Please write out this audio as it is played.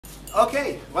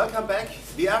Okay, welcome back.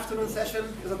 The afternoon session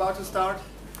is about to start.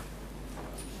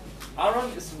 Aaron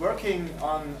is working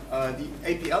on the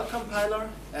APL compiler,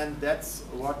 and that's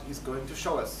what he's going to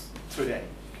show us today.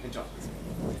 Enjoy.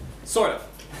 Sort of.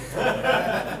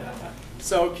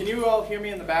 So can you all hear me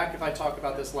in the back if I talk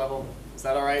about this level? Is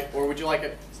that all right? Or would you like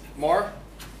it more?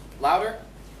 Louder?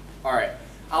 All right.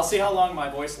 I'll see how long my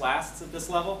voice lasts at this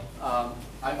level.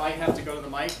 I might have to go to the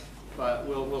mic, but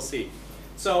we'll see.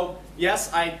 So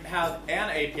yes, I have an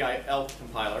APL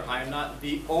compiler. I am not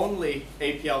the only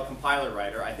APL compiler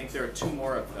writer. I think there are two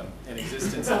more of them in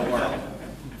existence in the world.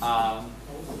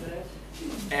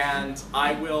 And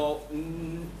I will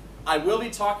be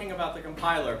talking about the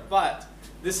compiler, but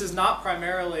this is not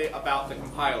primarily about the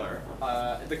compiler.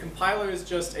 The compiler is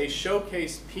just a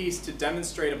showcase piece to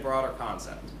demonstrate a broader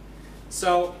concept.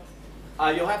 So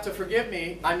you'll have to forgive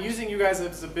me. I'm using you guys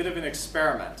as a bit of an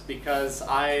experiment because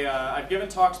I've given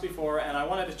talks before and I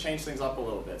wanted to change things up a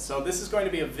little bit. So this is going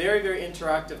to be a very, very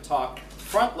interactive talk,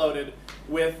 front-loaded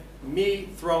with me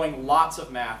throwing lots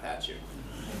of math at you.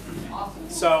 Awesome.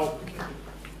 So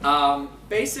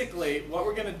basically what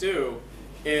we're going to do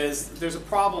is there's a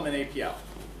problem in APL,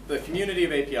 the community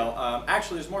of APL.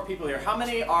 Actually, there's more people here. How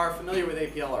many are familiar with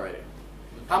APL already?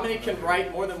 How many can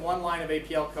write more than one line of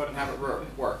APL code and have it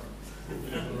work?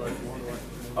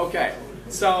 Okay,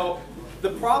 so the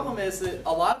problem is that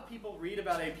a lot of people read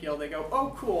about APL, they go,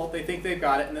 oh cool, they think they've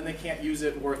got it, and then they can't use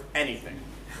it worth anything.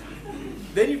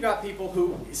 Then you've got people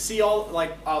who see all,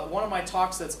 like one of my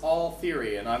talks that's all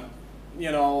theory, and I'm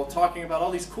talking about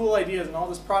all these cool ideas and all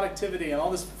this productivity and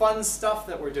all this fun stuff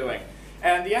that we're doing.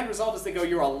 And the end result is they go,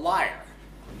 you're a liar.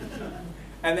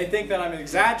 And they think that I'm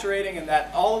exaggerating and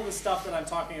that all of the stuff that I'm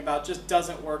talking about just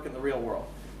doesn't work in the real world.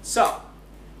 So,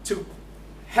 to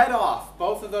head off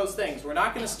both of those things, we're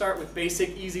not going to start with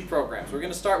basic, easy programs. We're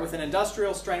going to start with an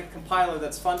industrial strength compiler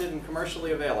that's funded and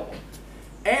commercially available.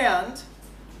 And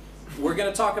we're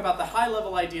going to talk about the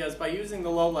high-level ideas by using the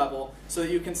low-level so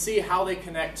that you can see how they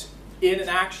connect in an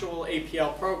actual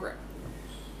APL program.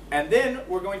 And then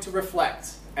we're going to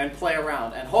reflect and play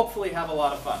around and hopefully have a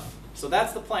lot of fun. So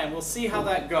that's the plan. We'll see how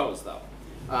that goes, though.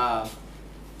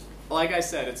 Like I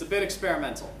said, it's a bit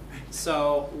experimental.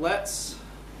 So let's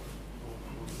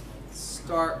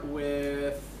start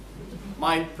with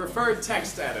my preferred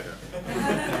text editor.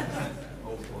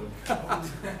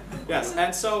 Yes,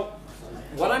 and so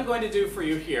what I'm going to do for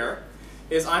you here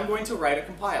is I'm going to write a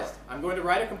compiler. I'm going to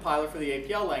write a compiler for the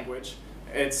APL language.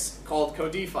 It's called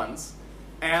codefunds.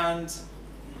 And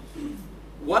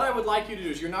what I would like you to do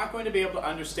is you're not going to be able to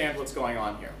understand what's going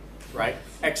on here, right?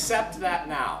 Accept that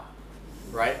now,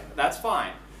 right? That's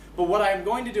fine. But what I'm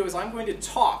going to do is I'm going to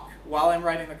talk while I'm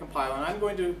writing the compiler, and I'm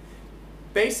going to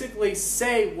basically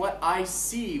say what I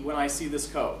see when I see this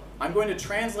code. I'm going to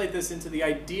translate this into the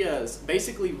ideas,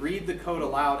 basically read the code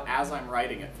aloud as I'm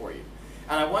writing it for you.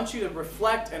 And I want you to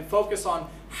reflect and focus on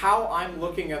how I'm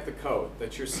looking at the code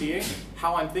that you're seeing,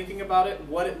 how I'm thinking about it,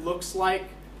 what it looks like,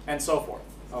 and so forth,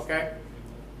 okay?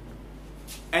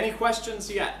 Any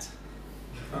questions yet?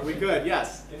 Are we good?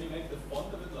 Yes? Can you make the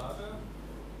font a bit larger?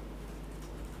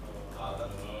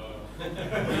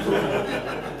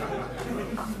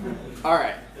 All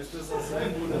right. It's just a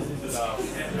Zen Buddhism class.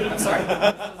 I'm sorry?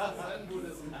 Zen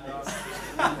Buddhism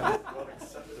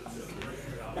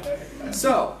class.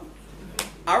 So,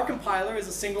 our compiler is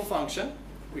a single function.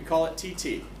 We call it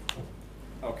TT.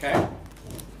 Okay?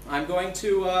 I'm going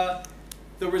to,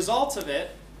 the results of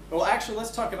it, well actually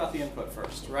let's talk about the input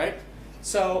first, right?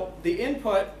 So, the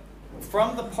input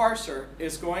from the parser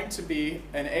is going to be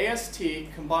an AST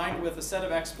combined with a set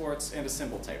of exports and a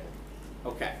symbol table.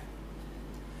 Okay.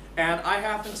 And I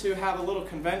happen to have a little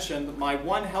convention that my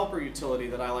one helper utility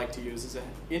that I like to use is an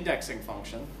indexing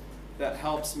function that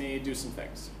helps me do some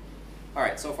things. All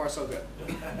right, so far so good.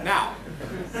 Now,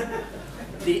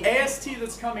 the AST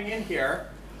that's coming in here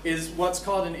is what's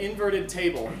called an inverted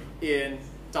table in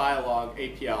Dialog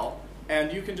APL.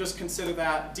 And you can just consider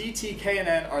that DT, K, and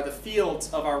N are the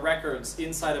fields of our records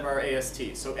inside of our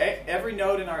AST. So every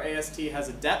node in our AST has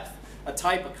a depth, a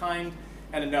type, a kind,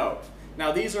 and a node.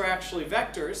 Now these are actually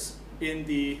vectors in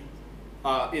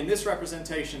this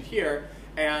representation here,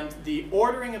 and the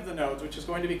ordering of the nodes, which is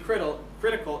going to be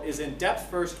critical, is in depth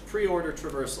first pre-order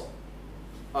traversal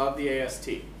of the AST.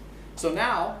 So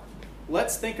now,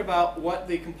 let's think about what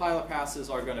the compiler passes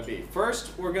are going to be.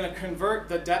 First, we're going to convert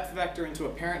the depth vector into a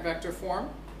parent vector form.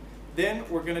 Then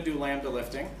we're going to do lambda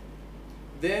lifting.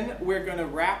 Then we're going to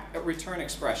wrap return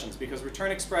expressions, because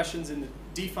return expressions in the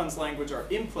dfunds language are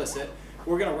implicit.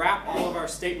 We're going to wrap all of our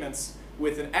statements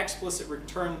with an explicit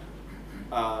return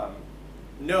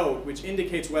node which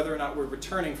indicates whether or not we're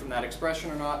returning from that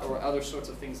expression or not, or other sorts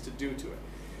of things to do to it.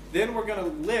 Then we're going to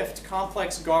lift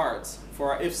complex guards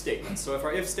for our if statements. So if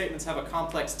our if statements have a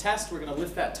complex test, we're going to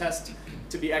lift that test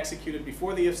to be executed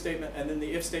before the if statement, and then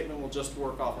the if statement will just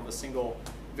work off of a single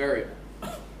variable.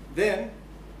 Then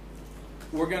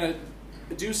we're going to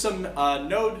do some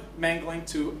node mangling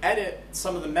to edit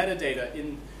some of the metadata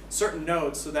in certain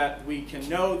nodes so that we can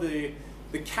know the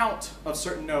count of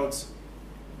certain nodes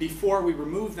before we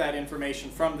remove that information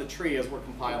from the tree as we're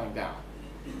compiling down.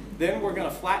 Then we're going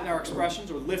to flatten our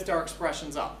expressions or lift our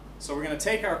expressions up. So we're going to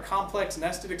take our complex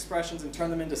nested expressions and turn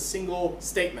them into single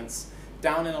statements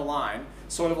down in a line,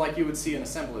 sort of like you would see in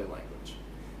assembly language.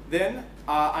 Then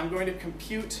I'm going to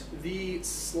compute the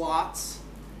slots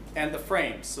and the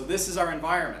frames. So this is our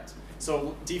environment.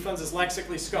 So defuns is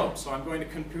lexically scoped. So I'm going to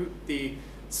compute the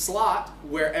slot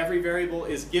where every variable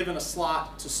is given a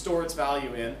slot to store its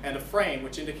value in, and a frame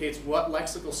which indicates what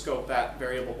lexical scope that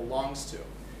variable belongs to.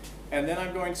 And then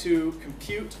I'm going to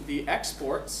compute the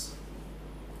exports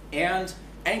and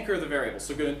anchor the variables.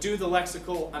 So we're going to do the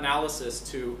lexical analysis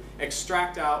to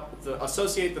extract out,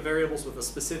 associate the variables with a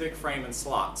specific frame and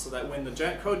slot, so that when the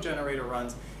code generator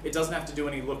runs, it doesn't have to do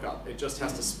any lookup. It just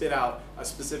has to spit out a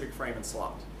specific frame and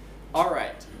slot. All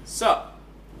right, so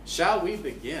shall we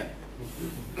begin?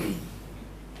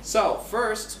 So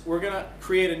first, we're going to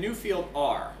create a new field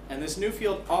R. And this new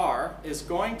field R is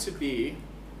going to be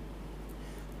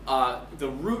the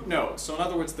root node. So in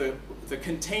other words, the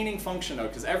containing function node,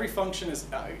 because every function is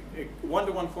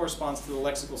one-to-one corresponds to the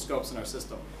lexical scopes in our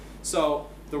system. So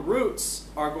the roots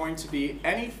are going to be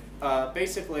any,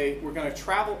 basically, we're going to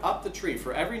travel up the tree.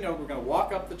 For every node, we're going to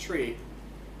walk up the tree,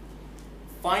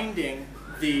 finding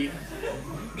the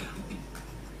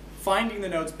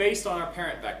nodes based on our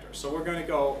parent vector. So we're going to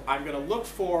go, I'm going to look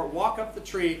for, walk up the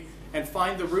tree, and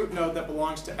find the root node that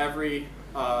belongs to every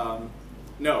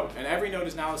node. And every node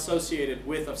is now associated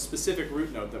with a specific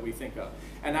root node that we think of.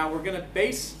 And now we're going to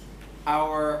base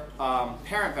our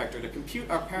parent vector. To compute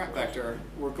our parent vector,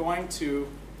 we're going to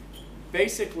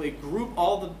basically group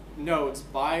all the nodes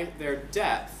by their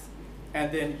depth,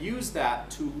 and then use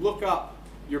that to look up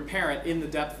your parent in the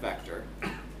depth vector.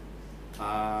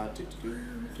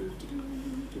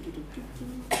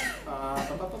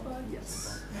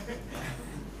 Yes.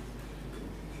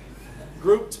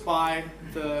 Grouped by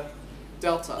the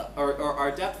delta, or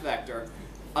our depth vector,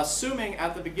 assuming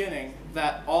at the beginning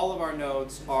that all of our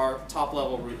nodes are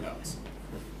top-level root nodes.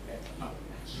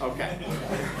 Okay.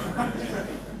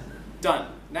 Done.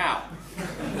 Now.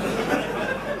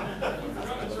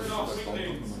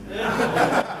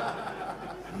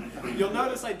 You'll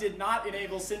notice I did not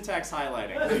enable syntax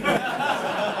highlighting.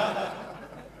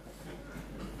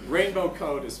 Rainbow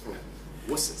code is for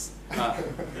wusses.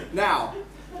 Now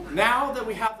that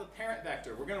we have the parent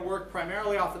vector, we're going to work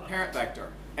primarily off the parent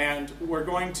vector. And we're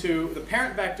going to, the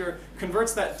parent vector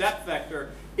converts that depth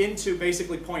vector into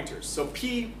basically pointers. So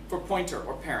P for pointer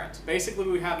or parent. Basically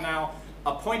we have now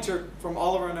a pointer from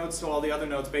all of our nodes to all the other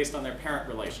nodes based on their parent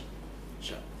relation.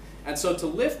 And so to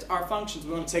lift our functions,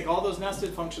 we want to take all those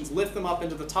nested functions, lift them up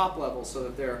into the top level so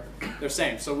that they're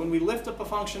same. So when we lift up a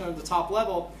function at the top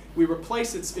level, we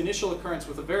replace its initial occurrence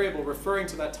with a variable referring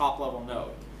to that top level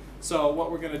node. So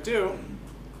what we're going to do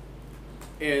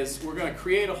is we're going to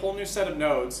create a whole new set of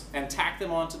nodes and tack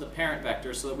them onto the parent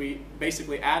vector so that we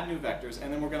basically add new vectors,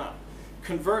 and then we're going to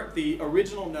convert the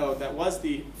original node that was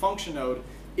the function node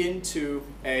into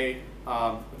a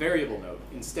variable node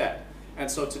instead. And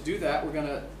so to do that, we're going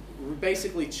to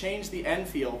basically change the end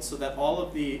field so that all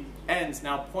of the ends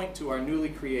now point to our newly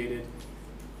created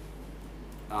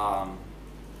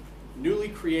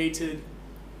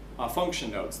function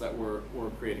nodes that we're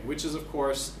creating, which is of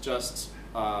course just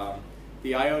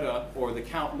the iota or the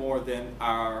count more than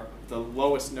the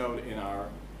lowest node in our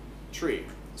tree.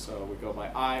 So we go by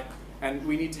I, and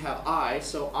we need to have I.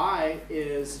 So I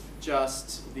is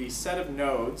just the set of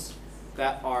nodes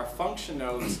that are function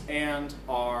nodes and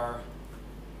are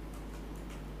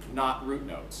not root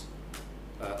nodes.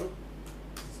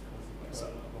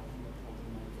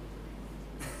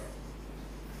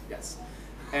 Yes.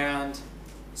 And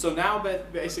so now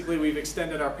basically we've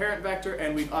extended our parent vector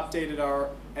and we've updated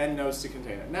our n nodes to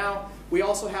contain it. Now we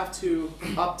also have to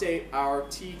update our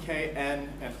t, k, n,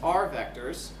 and r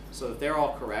vectors so that they're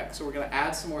all correct. So we're going to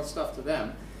add some more stuff to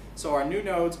them. So our new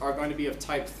nodes are going to be of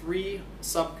type 3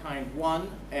 subkind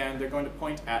 1, and they're going to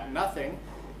point at nothing.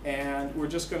 And we're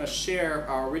just going to share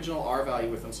our original r value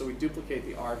with them. So we duplicate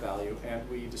the r value, and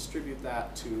we distribute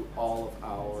that to all of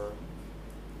our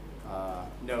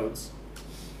nodes.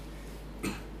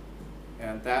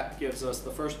 And that gives us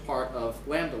the first part of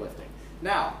lambda lifting.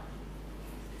 Now,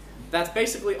 that's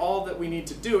basically all that we need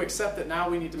to do, except that now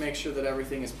we need to make sure that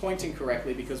everything is pointing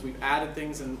correctly because we've added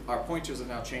things and our pointers have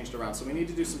now changed around. So we need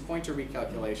to do some pointer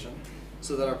recalculation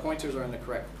so that our pointers are in the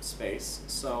correct space.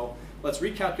 So let's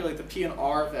recalculate the P and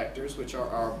R vectors, which are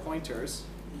our pointers,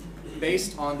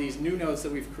 based on these new nodes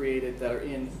that we've created that are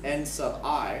in n sub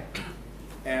I.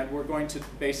 And we're going to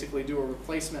basically do a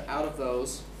replacement out of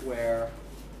those where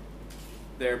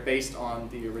they're based on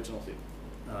the original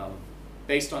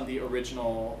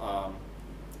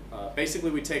basically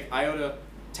we take iota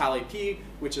tally p,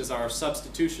 which is our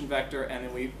substitution vector, and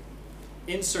then we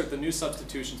insert the new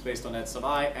substitutions based on n sub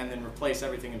I, and then replace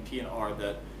everything in P and R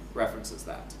that references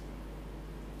that.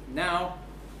 Now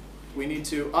we need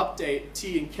to update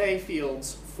T and K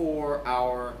fields for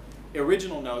our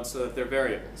original nodes so that they're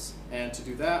variables. And to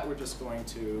do that, we're just going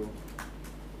to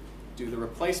do the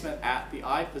replacement at the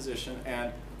I position,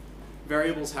 and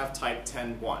variables have type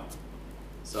 10(1).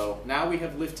 So now we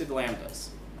have lifted lambdas.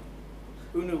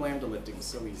 Who knew lambda lifting was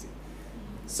so easy?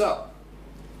 So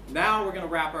now we're going to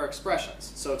wrap our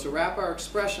expressions. So to wrap our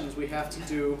expressions, we have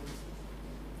to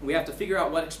figure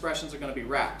out what expressions are going to be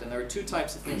wrapped. And there are two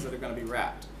types of things that are going to be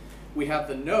wrapped. We have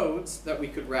the nodes that we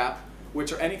could wrap,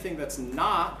 which are anything that's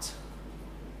not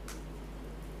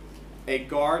a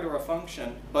guard or a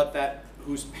function, but that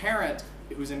whose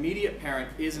immediate parent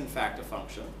is in fact a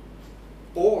function.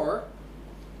 Or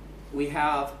we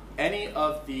have any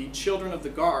of the children of the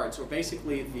guards, or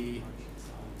basically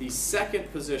the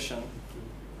second position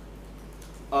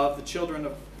of the children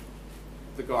of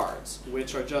the guards,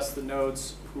 which are just the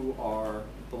nodes who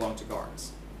belong to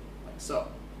guards, like so.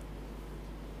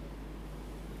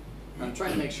 I'm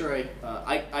trying to make sure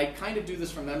I kind of do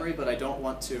this from memory, but I don't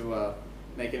want to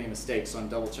make any mistakes, so I'm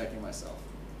double checking myself.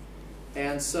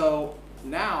 And so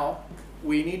now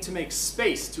we need to make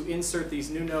space to insert these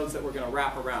new nodes that we're going to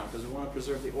wrap around because we want to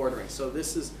preserve the ordering. So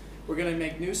we're going to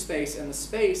make new space, and the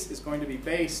space is going to be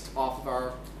based off of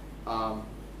our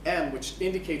M, which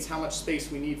indicates how much space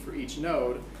we need for each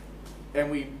node. And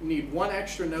we need one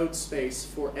extra node space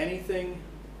for anything,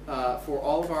 for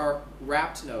all of our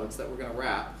wrapped nodes that we're going to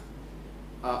wrap.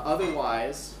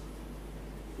 Otherwise,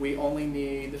 we only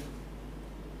need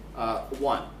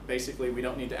one. Basically, we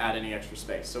don't need to add any extra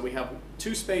space. So we have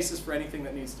two spaces for anything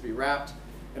that needs to be wrapped,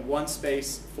 and one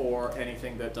space for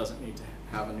anything that doesn't need to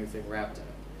have a new thing wrapped in it.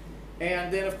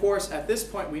 And then, of course, at this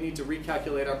point, we need to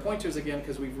recalculate our pointers again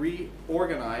because we've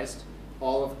reorganized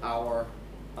all of our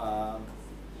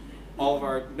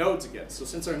nodes again. So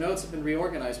since our nodes have been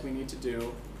reorganized, we need to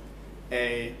do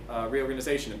a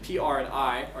reorganization. And P, R, and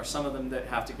I are some of them that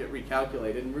have to get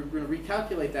recalculated. And we're going to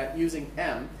recalculate that using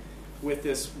M with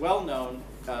this well-known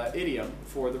idiom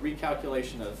for the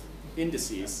recalculation of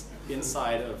indices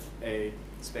inside of a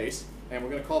space. And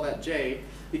we're going to call that J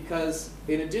because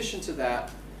in addition to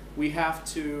that, we have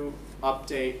to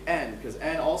update N because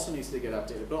N also needs to get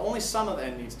updated. But only some of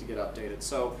N needs to get updated.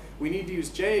 So we need to use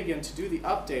J again to do the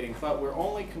updating, but we're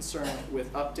only concerned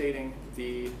with updating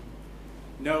the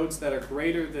nodes that are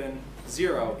greater than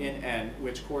 0 in N,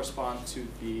 which correspond to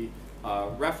the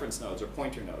reference nodes or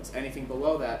pointer nodes. Anything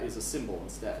below that is a symbol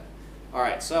instead. All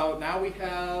right, so now we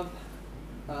have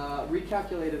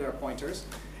recalculated our pointers,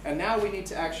 and now we need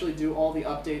to actually do all the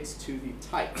updates to the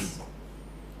types.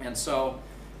 And so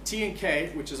T and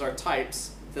K, which is our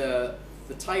types, the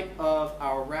type of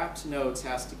our wrapped nodes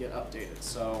has to get updated.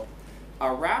 So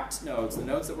our wrapped nodes, the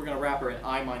nodes that we're going to wrap are in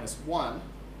I-1,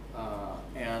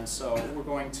 and so we're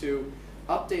going to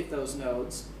update those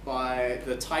nodes by,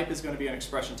 the type is going to be an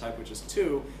expression type, which is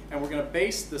 2, and we're going to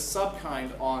base the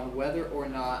subkind on whether or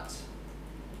not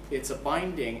it's a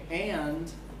binding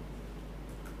and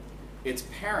its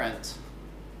parent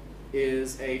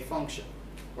is a function,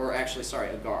 or actually, sorry,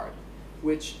 a guard,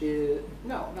 which is,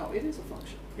 no, it is a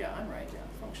function. Yeah, I'm right, yeah,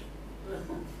 function.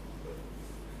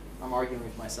 I'm arguing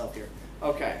with myself here.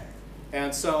 Okay,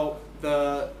 and so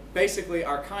basically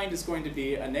our kind is going to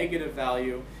be a negative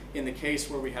value in the case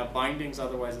where we have bindings,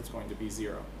 otherwise it's going to be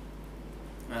 0.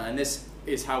 And this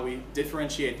is how we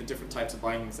differentiate the different types of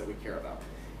bindings that we care about.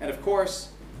 And of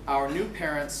course, our new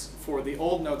parents for the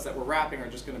old nodes that we're wrapping are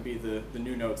just going to be the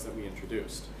new nodes that we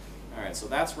introduced. All right, so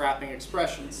that's wrapping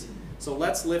expressions. So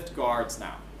let's lift guards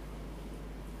now.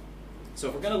 So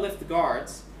if we're going to lift the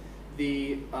guards,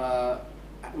 we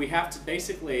have to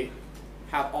basically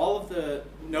have all of the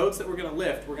nodes that we're going to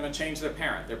lift, we're going to change their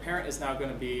parent. Their parent is now going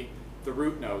to be the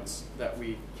root nodes that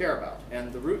we care about.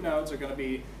 And the root nodes are going to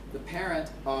be the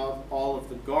parent of all of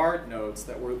the guard nodes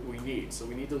that we need. So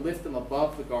we need to lift them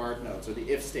above the guard nodes, or the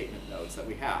if statement nodes that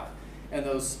we have. And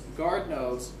those guard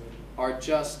nodes are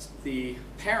just the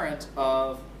parent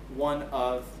of one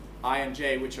of I and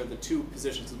j, which are the two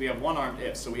positions. We have one armed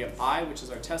if. So we have I, which is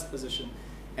our test position,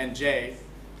 and j,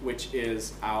 which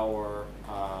is our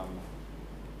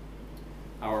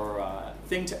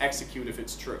thing to execute if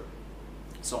it's true.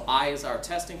 So I is our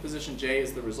testing position, j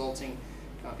is the resulting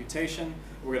computation.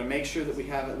 We're going to make sure that we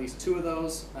have at least two of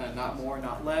those, not more,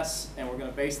 not less, and we're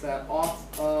going to base that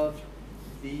off of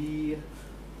the,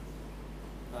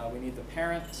 we need the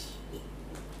parent.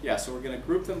 Yeah, so we're going to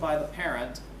group them by the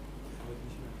parent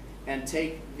and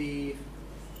take the,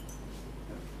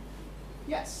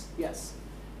 yes,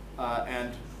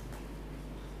 and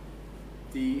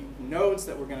the nodes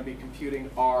that we're going to be computing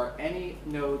are any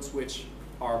nodes which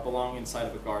belong inside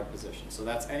of a guard position. So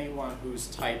that's anyone whose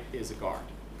type is a guard.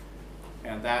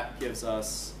 And that gives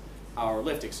us our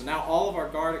lifting. So now all of our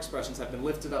guard expressions have been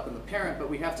lifted up in the parent,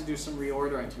 but we have to do some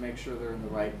reordering to make sure they're in the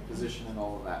right position and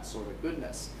all of that sort of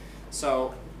goodness.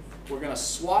 So we're going to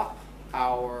swap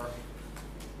our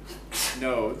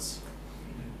nodes.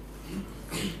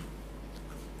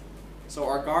 So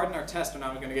our guard and our test are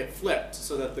now going to get flipped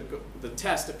so that the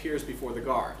test appears before the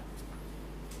guard.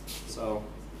 So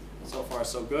far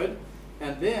so good.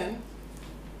 And then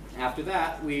after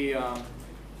that, we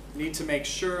need to make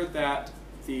sure that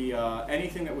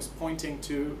anything that was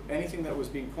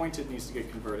being pointed needs to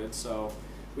get converted. So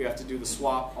we have to do the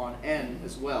swap on n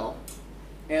as well.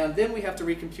 And then we have to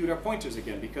recompute our pointers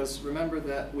again, because remember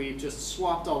that we just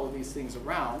swapped all of these things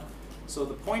around. So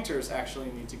the pointers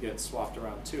actually need to get swapped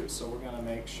around too. So we're going to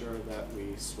make sure that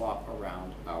we swap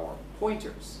around our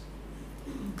pointers.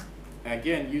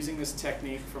 Again, using this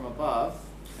technique from above,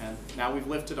 and now we've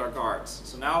lifted our guards.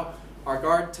 So now our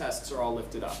guard tests are all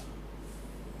lifted up.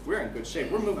 We're in good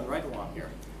shape. We're moving right along here.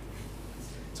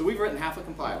 So we've written half a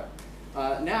compiler.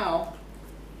 Now,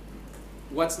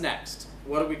 what's next?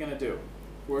 What are we going to do?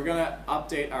 We're going to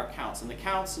update our counts, and the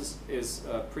counts is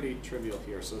pretty trivial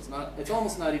here. So it's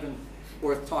almost not even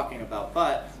worth talking about,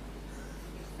 but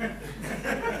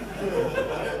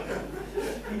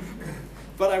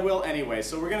I will anyway.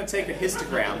 So we're going to take a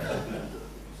histogram.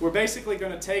 We're basically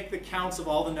going to take the counts of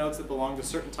all the nodes that belong to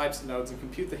certain types of nodes and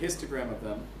compute the histogram of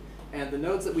them. And the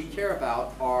nodes that we care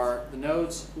about are the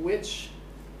nodes which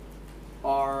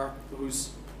belong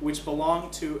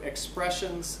to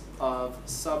expressions of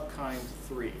subkind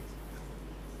 3.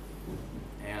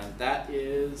 And that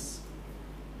is,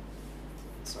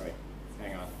 sorry,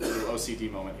 hang on, a little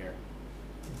OCD moment here.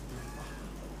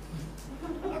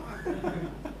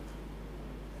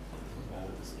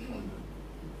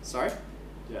 Sorry?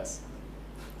 Yes.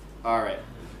 All right.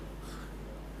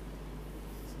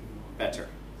 Better.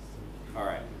 All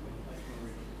right.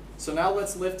 So now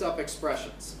let's lift up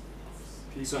expressions.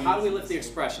 So how do we lift the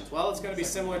expressions? Well, it's going to be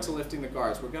similar to lifting the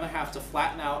guards. We're going to have to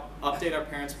flatten out, update our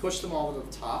parents, push them all to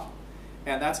the top.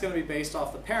 And that's going to be based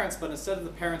off the parents, but instead of the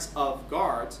parents of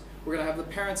guards, we're going to have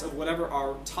the parents of whatever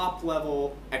our top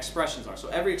level expressions are. So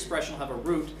every expression will have a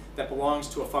root that belongs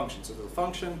to a function. So there's a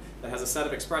function that has a set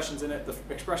of expressions in it. The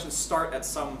expressions start at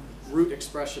some root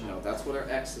expression node. That's what our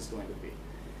x is going to be.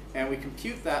 And we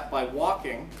compute that by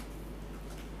walking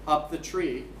up the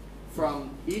tree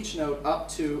from each node up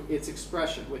to its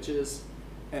expression, which is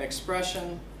an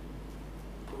expression.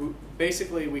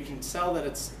 Basically, we can tell that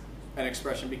it's an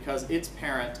expression because its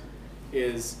parent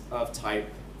is of type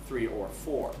 3 or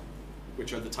 4,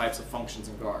 which are the types of functions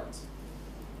and guards.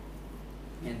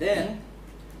 And then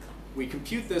we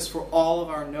compute this for all of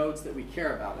our nodes that we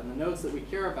care about. And the nodes that we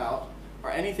care about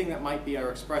are anything that might be our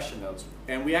expression nodes.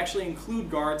 And we actually include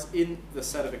guards in the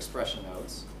set of expression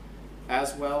nodes,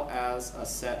 as well as a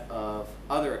set of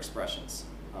other expressions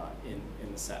in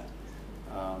the set.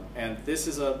 And this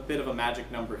is a bit of a magic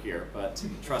number here, but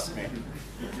trust me.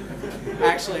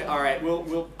 Actually, all right,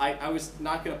 I was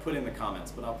not going to put in the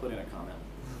comments, but I'll put in a comment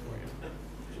for you.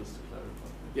 Just to clarify.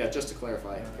 Yeah, just to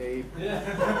clarify. A, B, E,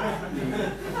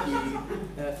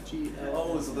 F, G, L.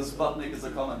 Oh, so the Sputnik is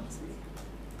a comment.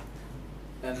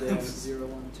 And then 0,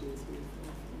 1, 2, 3,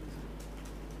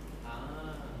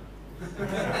 4.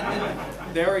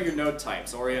 There are your node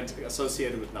types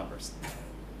associated with numbers.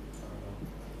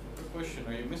 Quick question,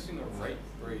 are you missing a right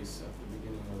brace at the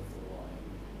beginning of the line?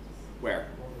 Where?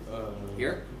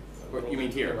 Here? Or you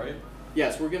mean here? Right?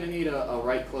 Yes, we're going to need a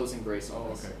right closing brace on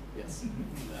this. Okay. Yes.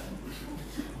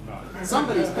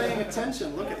 Somebody's paying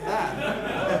attention. Look at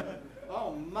that.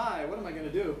 Oh my, what am I going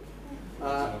to do?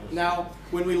 Now,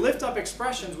 when we lift up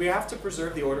expressions, we have to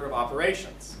preserve the order of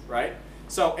operations, right?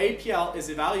 So APL is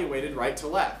evaluated right to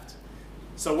left.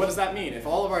 So what does that mean? If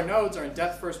all of our nodes are in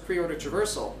depth first preorder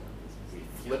traversal, we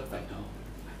flip them.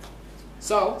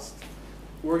 So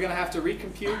we're going to have to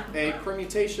recompute a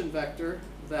permutation vector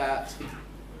that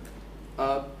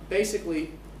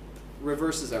basically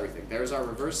reverses everything. There's our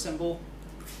reverse symbol.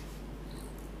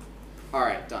 All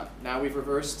right, done. Now we've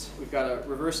got a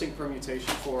reversing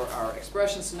permutation for our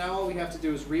expression. So now all we have to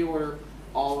do is reorder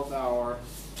all of our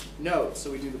nodes.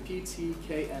 So we do the P, T,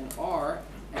 K, and R,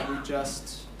 and we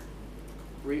just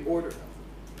reorder them.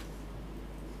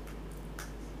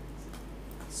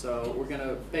 So we're going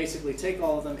to basically take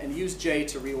all of them and use J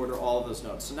to reorder all of those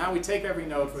nodes. So now we take every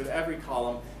node with every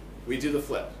column, we do the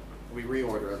flip, we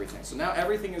reorder everything. So now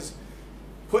everything is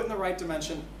put in the right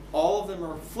dimension. All of them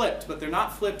are flipped, but they're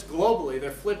not flipped globally. They're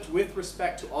flipped with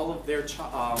respect to all of their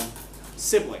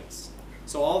siblings.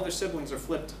 So all of their siblings are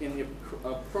flipped in the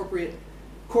appropriate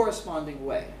corresponding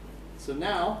way. So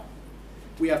now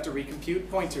we have to recompute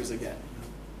pointers again.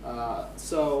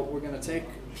 So we're going to take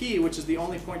P, which is the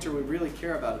only pointer we really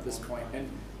care about at this point, and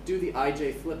do the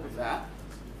ij flip of that.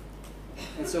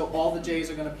 And so all the j's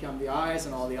are going to become the i's,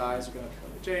 and all the i's are going to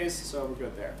become the j's, so we're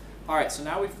good there. All right, so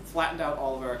now we've flattened out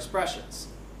all of our expressions.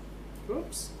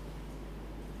 Oops.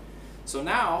 So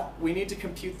now we need to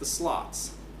compute the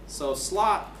slots. So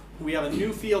slot, we have a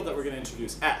new field that we're going to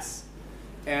introduce, S.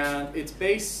 And its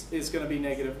base is going to be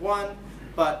 -1,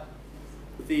 but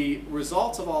the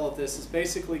result of all of this is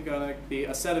basically going to be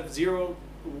a set of 0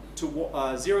 to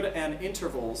n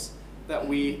intervals that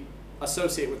we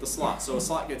associate with the slot. So a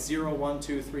slot gets 0, 1,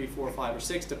 2, 3, 4, 5, or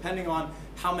 6, depending on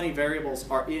how many variables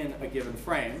are in a given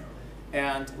frame.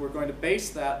 And we're going to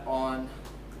base that on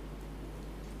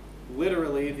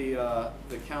literally the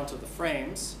count of the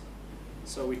frames.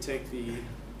 So we take the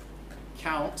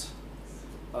count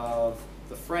of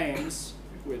the frames,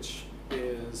 which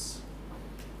is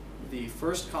the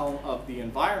first column of the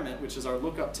environment, which is our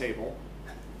lookup table,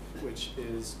 which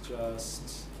is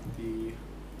just the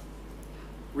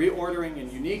reordering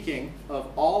and uniquing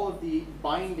of all of the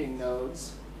binding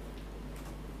nodes,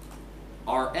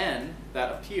 Rn,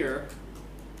 that appear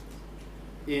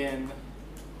in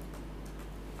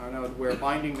our node where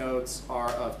binding nodes are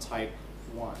of type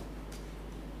 1.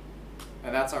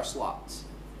 And that's our slots.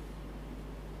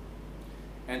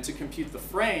 And to compute the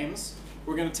frames,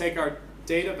 we're going to take our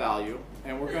data value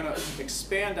and we're going to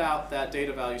expand out that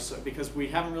data value because we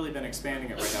haven't really been expanding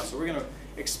it right now. So we're going to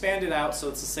expand it out so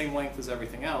it's the same length as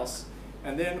everything else.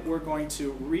 And then we're going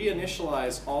to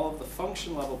reinitialize all of the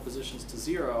function level positions to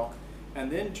 0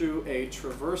 and then do a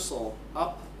traversal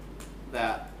up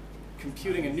that,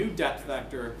 computing a new depth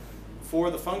vector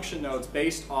for the function nodes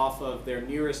based off of their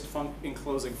nearest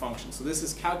enclosing function. So this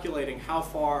is calculating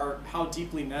how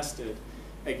deeply nested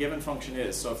a given function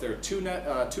is. So if there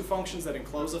are two functions that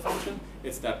enclose a function,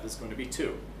 its depth is going to be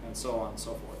 2, and so on and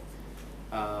so forth.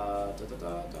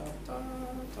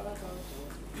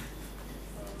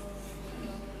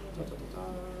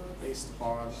 Based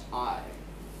on I.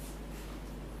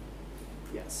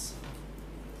 Yes.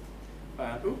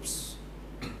 And oops.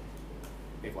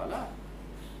 Et voila.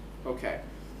 Okay.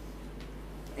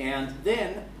 And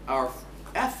then our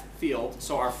F field,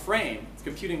 so our frame,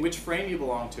 computing which frame you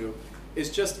belong to, is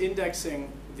just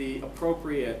indexing the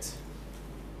appropriate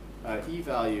E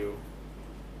value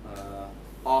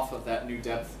off of that new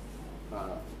depth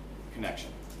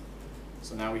connection.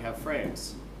 So now we have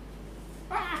frames.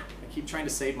 I keep trying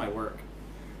to save my work.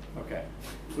 Okay.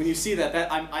 When you see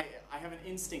that, I have an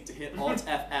instinct to hit Alt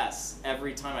Fs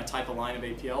every time I type a line of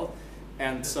APL.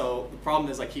 And so the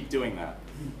problem is I keep doing that.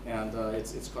 And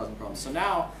it's causing problems. So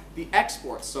now the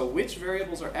exports. So which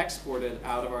variables are exported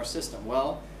out of our system?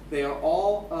 Well, they are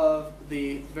all of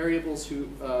the variables who,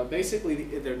 basically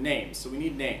they're names. So we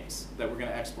need names that we're going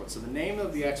to export. So the name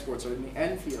of the exports are in the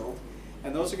N field.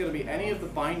 And those are going to be any of the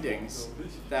bindings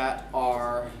that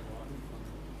are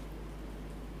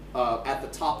at the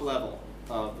top level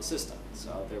of the system.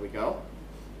 So there we go.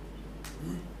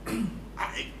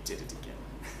 I did it again.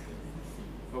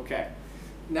 Okay.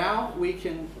 Now we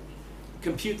can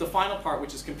compute the final part,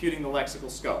 which is computing the lexical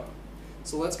scope.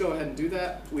 So let's go ahead and do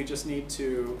that. We just need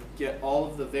to get all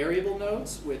of the variable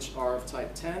nodes, which are of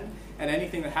type 10, and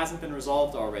anything that hasn't been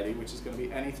resolved already, which is going to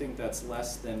be anything that's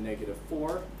less than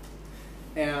 -4.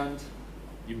 And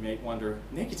you may wonder,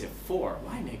 -4?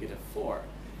 Why -4?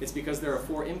 It's because there are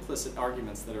 4 implicit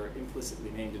arguments that are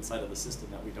implicitly named inside of the system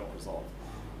that we don't resolve.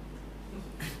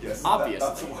 Yes, obviously.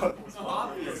 That's what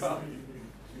Obviously.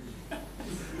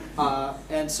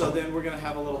 And so then we're going to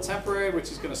have a little temporary,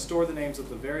 which is going to store the names of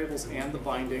the variables and the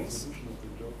bindings.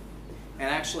 And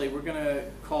actually, we're going to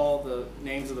call the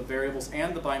names of the variables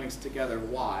and the bindings together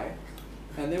y.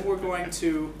 And then we're going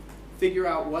to figure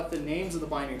out what the names of the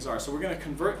bindings are. So we're going to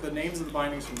convert the names of the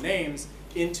bindings from names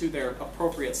into their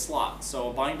appropriate slot.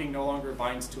 So a binding no longer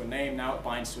binds to a name, now it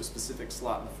binds to a specific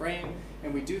slot in the frame.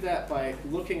 And we do that by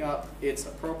looking up its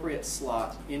appropriate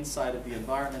slot inside of the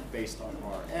environment based on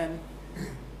Rn.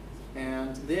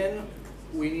 And then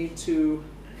we need to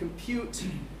compute.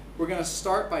 We're going to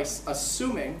start by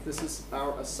assuming, this is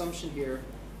our assumption here,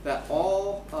 that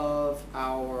all of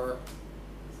our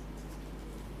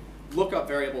lookup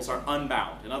variables are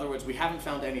unbound. In other words, we haven't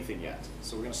found anything yet.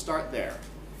 So we're going to start there.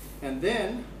 And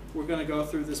then we're going to go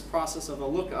through this process of a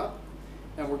lookup,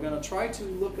 and we're going to try to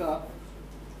look up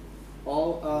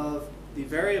all of the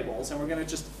variables, and we're going to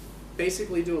just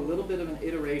basically do a little bit of an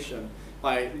iteration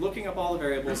by looking up all the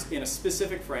variables in a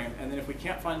specific frame, and then if we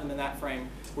can't find them in that frame,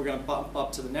 we're going to bump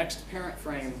up to the next parent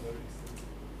frame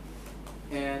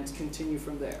and continue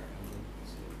from there,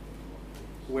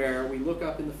 where we look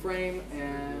up in the frame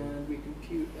and we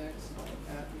compute x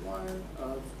at 1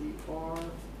 of the r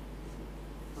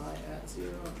I at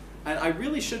 0. And I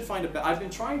really should find a I've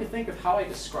been trying to think of how I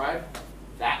describe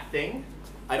that thing.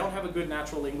 I don't have a good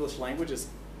natural English language. It's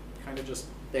kind of just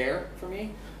there for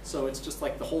me. So it's just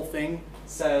like the whole thing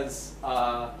says,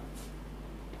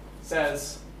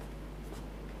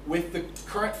 with the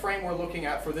current frame we're looking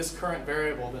at for this current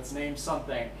variable that's named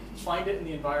something, find it in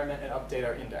the environment and update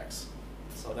our index.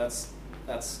 So that's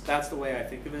the way I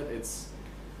think of it. It's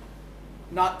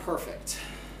not perfect.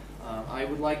 I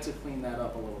would like to clean that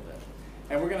up a little bit.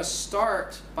 And we're going to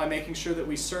start by making sure that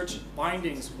we search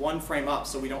bindings one frame up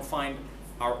so we don't find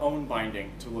our own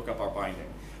binding to look up our binding.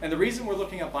 And the reason we're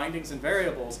looking at bindings and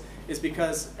variables is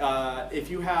because if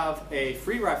you have a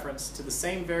free reference to the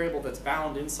same variable that's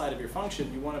bound inside of your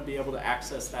function, you want to be able to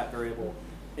access that variable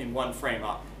in one frame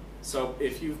up. So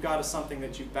if you've got something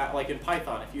that you've, like in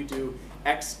Python, if you do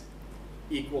x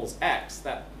equals x,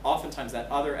 that oftentimes that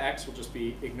other x will just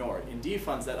be ignored. In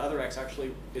dfunds, that other x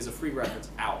actually is a free reference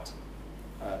out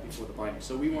before the binding.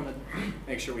 So we want to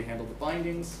make sure we handle the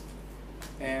bindings.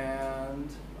 And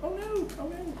oh no,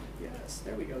 yes,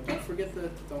 there we go. Don't forget the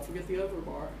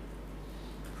overbar.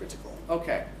 Critical.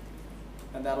 Okay,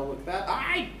 and that'll look bad.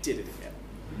 I did it again.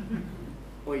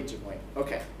 Wait.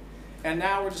 Okay, and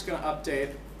now we're just going to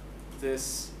update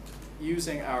this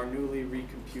using our newly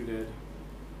recomputed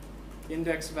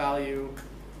index value,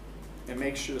 and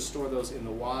make sure to store those in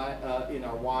the y in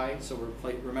our y. So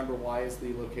remember, y is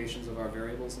the locations of our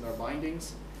variables and our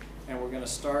bindings, and we're going to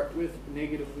start with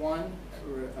 -1,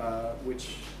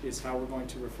 which is how we're going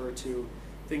to refer to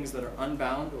things that are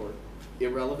unbound or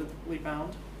irrelevantly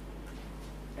bound,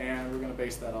 and we're going to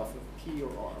base that off of p or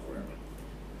r, wherever.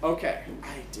 Okay,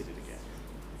 I did it again.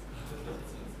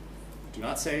 Do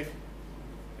not save.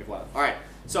 All right,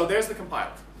 so there's the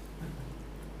compiler.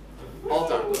 All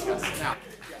done. Yes. Now,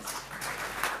 yes.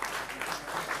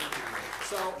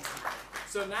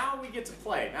 So now we get to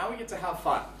play. Now we get to have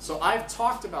fun. So I've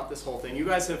talked about this whole thing. You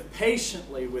guys have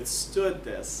patiently withstood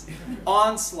this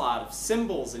onslaught of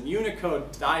symbols and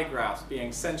Unicode digraphs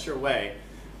being sent your way.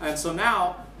 And so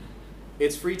now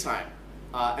it's free time.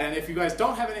 And if you guys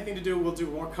don't have anything to do, we'll do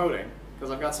more coding,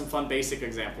 because I've got some fun basic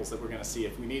examples that we're going to see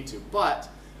if we need to. But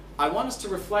I want us to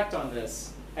reflect on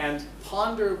this and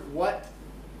ponder what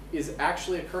is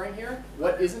actually occurring here,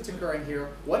 what isn't occurring here,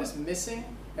 what is missing,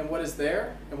 and what is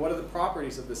there, and what are the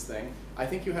properties of this thing. I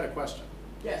think you had a question.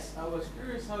 Yes, I was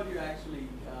curious, how do you actually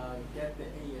get the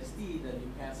ASD that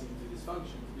you pass into this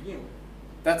function to begin with?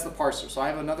 That's the parser. So I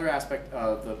have another aspect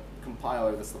of the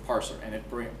compiler that's the parser, and it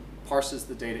parses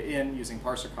the data in using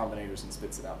parser combinators and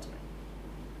spits it out to me.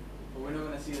 But we're not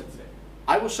going to see that today.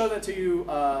 I will show that to you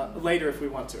later if we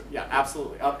want to. Yeah,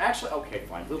 absolutely. Actually, okay,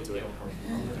 fine, we'll do it.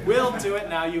 We'll do it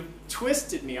now. You've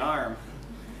twisted me arm.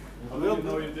 How do you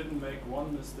know you didn't make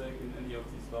one mistake in any of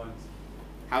these lines?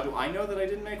 How do I know that I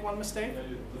didn't make one mistake? Yeah,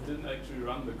 you didn't actually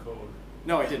run the code.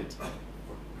 No, I didn't.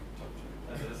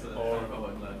 Or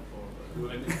do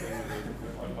anything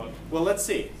with it. Well, let's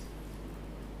see.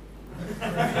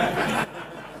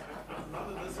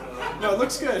 No, it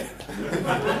looks good.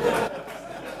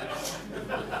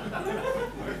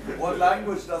 What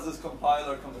language does this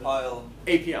compiler compile?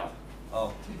 APL.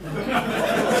 Oh.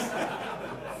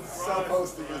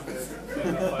 Supposed to use this.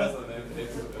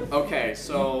 Okay,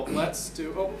 so let's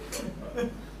do, oh.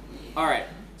 All right,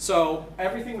 so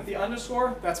everything with the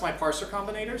underscore, that's my parser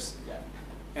combinators. Yeah.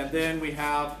 And then we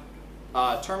have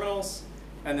terminals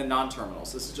and then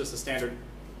non-terminals. This is just a standard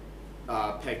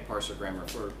PEG parser grammar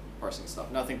for parsing stuff.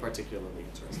 Nothing particularly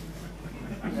interesting.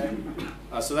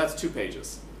 Okay. So that's 2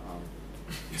 pages.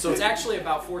 So it's actually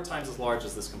about 4 times as large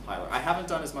as this compiler. I haven't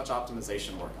done as much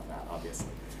optimization work on that, obviously.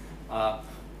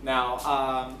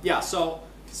 Yeah, so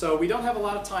So we don't have a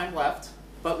lot of time left,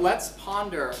 but let's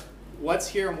ponder what's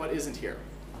here and what isn't here.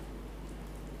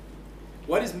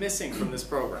 What is missing from this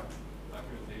program?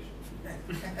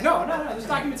 Documentation. No, there's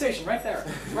documentation right there.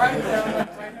 Right there.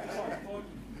 Right there.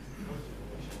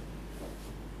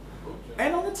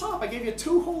 And on the top, I gave you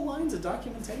 2 whole lines of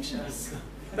documentation.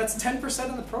 That's 10%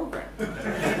 of the program.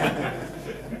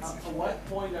 At what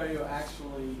point are you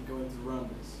actually going to run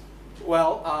this?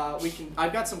 Well,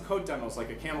 I've got some code demos, like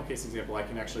a camel case example. I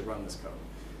can actually run this code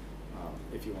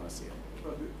if you want to see it.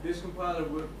 But this compiler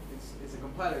it's a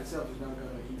compiler itself is not going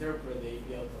to interpret the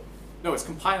APL code. No, it's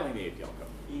compiling the APL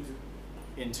code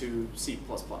into C++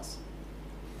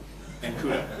 and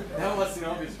CUDA. That wasn't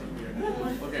obvious from here.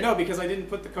 Okay. No, because I didn't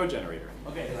put the code generator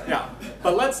in. Okay. Yeah,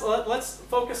 but let's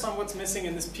focus on what's missing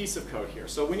in this piece of code here.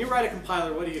 So when you write a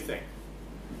compiler, what do you think?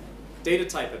 Data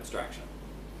type abstraction.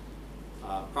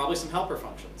 Probably some helper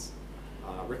functions.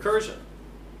 Recursion,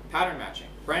 pattern matching,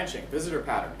 branching, visitor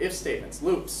pattern, if statements,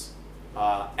 loops,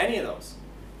 any of those.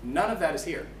 None of that is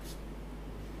here.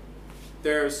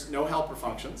 There's no helper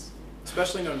functions,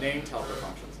 especially no named helper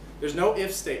functions. There's no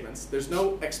if statements. There's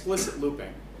no explicit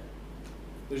looping.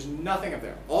 There's nothing up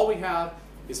there. All we have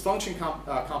is function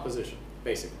composition,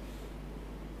 basically.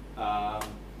 Yeah,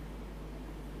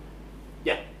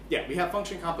 we have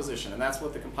function composition, and that's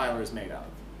what the compiler is made out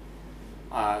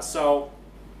of. So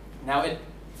now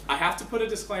I have to put a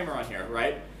disclaimer on here,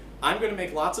 right? I'm going to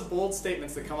make lots of bold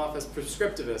statements that come off as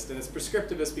prescriptivist, and it's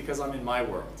prescriptivist because I'm in my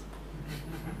world.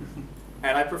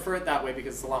 And I prefer it that way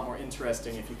because it's a lot more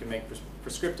interesting if you can make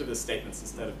prescriptivist statements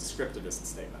instead of descriptivist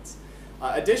statements.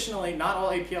 Additionally, not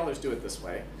all APLers do it this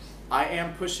way. I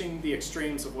am pushing the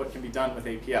extremes of what can be done with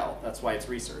APL. That's why it's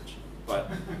research.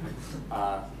 But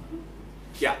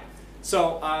yeah.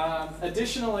 So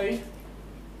additionally,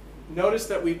 notice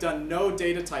that we've done no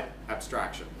data type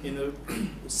abstraction in the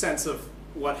sense of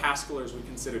what Haskellers would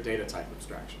consider data type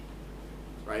abstraction,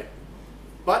 right?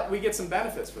 But we get some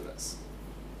benefits for this.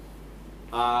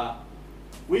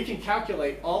 We can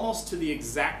calculate almost to the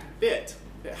exact bit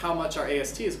how much our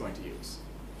AST is going to use.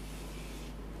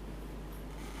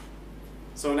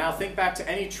 So now think back to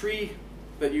any tree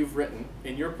that you've written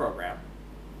in your program.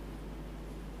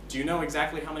 Do you know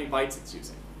exactly how many bytes it's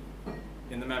using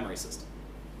in the memory system?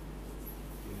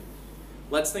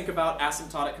 Let's think about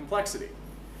asymptotic complexity.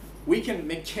 We can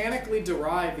mechanically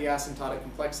derive the asymptotic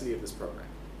complexity of this program.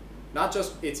 Not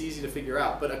just it's easy to figure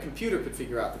out, but a computer could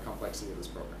figure out the complexity of this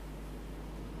program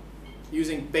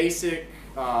using basic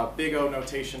big O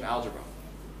notation algebra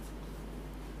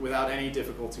without any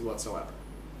difficulty whatsoever.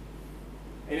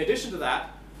 In addition to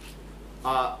that,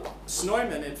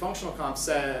 Neumann in functional comp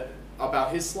said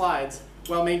about his slides,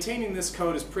 well, maintaining this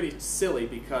code is pretty silly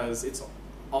because it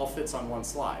all fits on one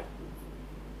slide.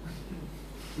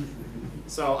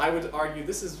 So I would argue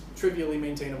this is trivially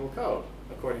maintainable code,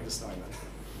 according to Neumann.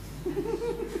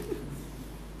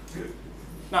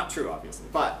 Not true, obviously,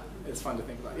 but it's fun to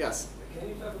think about. Yes? Can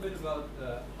you talk a bit about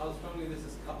how strongly this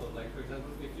is coupled? Like, for example,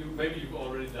 if you, maybe you've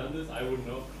already done this, I wouldn't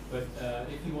know, but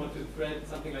if you want to thread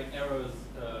something like errors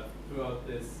throughout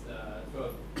this,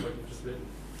 throughout what you've just written,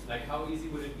 like how easy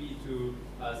would it be to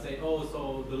say, oh,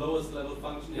 so the lowest level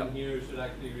function in here should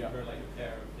actually refer like a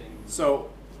pair of things? So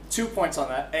 2 points on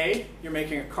that. A, you're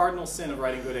making a cardinal sin of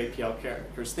writing good APL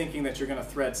characters, thinking that you're going to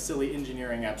thread silly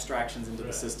engineering abstractions into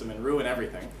the system and ruin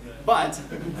everything. But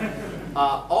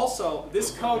also,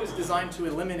 this code is designed to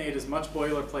eliminate as much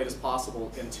boilerplate as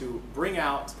possible and to bring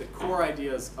out the core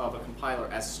ideas of a compiler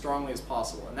as strongly as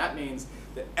possible. And that means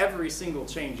that every single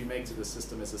change you make to the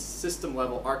system is a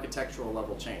system-level, architectural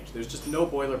level change. There's just no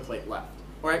boilerplate left.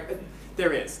 Or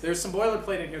there is. There's some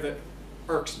boilerplate in here that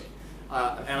irks me.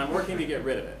 And I'm working to get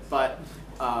rid of it. But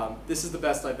this is the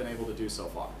best I've been able to do so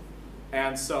far.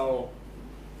 And so,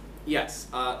 yes.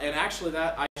 And actually,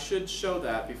 I should show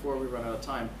that before we run out of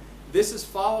time. This is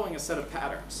following a set of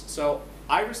patterns. So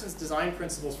Iverson's design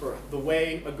principles for the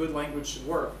way a good language should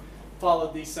work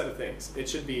followed these set of things. It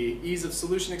should be ease of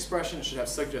solution expression. It should have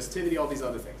suggestivity, all these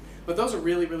other things. But those are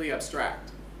really, really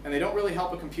abstract. And they don't really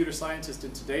help a computer scientist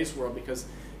in today's world because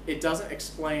it doesn't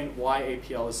explain why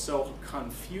APL is so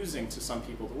confusing to some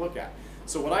people to look at.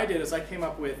 So what I did is I came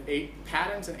up with 8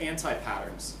 patterns and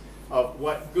anti-patterns of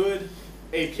what good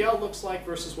APL looks like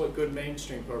versus what good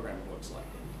mainstream programming looks like.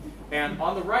 And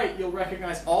on the right, you'll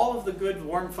recognize all of the good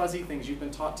warm fuzzy things you've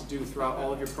been taught to do throughout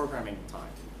all of your programming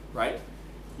time, right?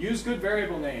 Use good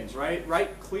variable names, right?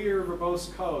 Write clear,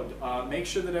 verbose code. Make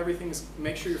sure that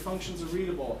make sure your functions are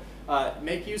readable.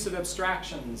 Make use of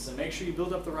abstractions and make sure you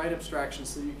build up the right abstractions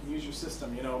so you can use your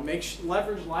system. You know,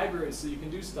 leverage libraries so you can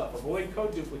do stuff. Avoid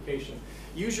code duplication.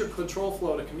 Use your control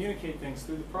flow to communicate things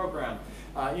through the program.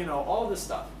 You know, all of this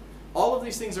stuff. All of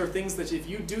these things are things that if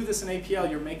you do this in APL,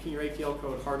 you're making your APL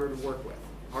code harder to work with,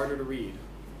 harder to read,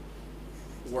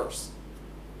 worse.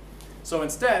 So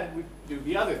instead, we do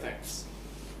the other things.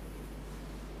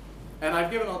 And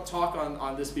I've given a talk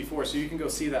on this before, so you can go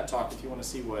see that talk if you want to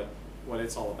see what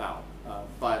it's all about.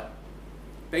 But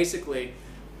basically,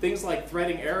 things like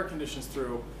threading error conditions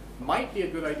through might be a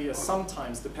good idea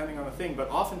sometimes, depending on the thing, but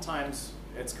oftentimes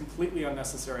it's completely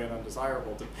unnecessary and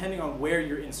undesirable, depending on where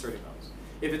you're inserting those.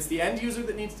 If it's the end user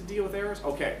that needs to deal with errors,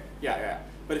 okay, yeah.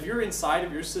 But if you're inside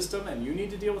of your system and you need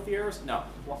to deal with the errors, no.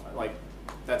 Like,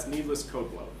 that's needless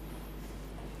code load.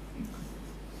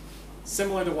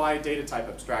 Similar to why data type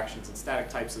abstractions and static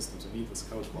type systems are needless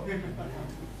code load.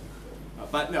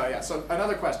 But no, yeah, so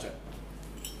another question.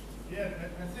 Yeah,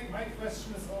 I think my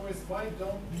question is always, why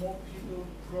don't more people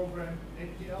program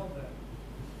APL then?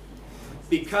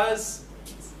 Because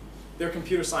they're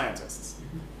computer scientists.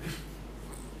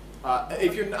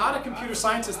 If you're not a computer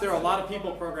scientist, there are a lot of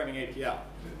people programming APL.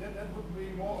 That would be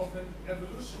more of an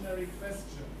evolutionary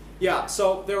question. Yeah,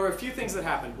 so there were a few things that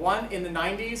happened. One, in the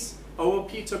 90s,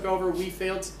 OOP took over. We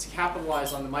failed to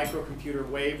capitalize on the microcomputer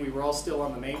wave. We were all still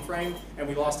on the mainframe, and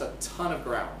we lost a ton of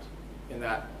ground in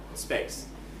that space.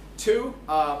 Two,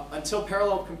 until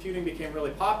parallel computing became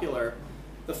really popular,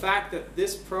 the fact that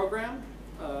this program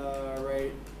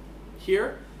right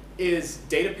here is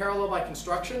data parallel by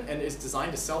construction and is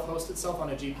designed to self-host itself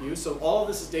on a GPU. So all of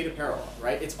this is data parallel,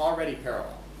 right? It's already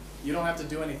parallel. You don't have to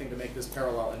do anything to make this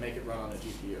parallel and make it run on a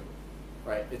GPU,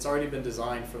 right? It's already been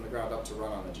designed from the ground up to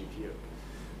run on a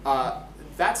GPU.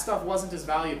 That stuff wasn't as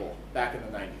valuable back in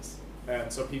the 90s,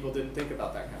 and so people didn't think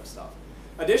about that kind of stuff.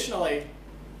 Additionally,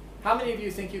 how many of you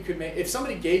think you could make, if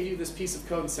somebody gave you this piece of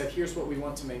code and said, here's what we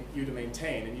want to you to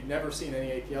maintain, and you'd never seen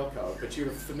any APL code, but you're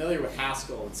familiar with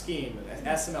Haskell and Scheme and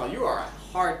SML, you are a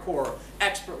hardcore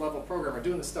expert level programmer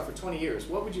doing this stuff for 20 years,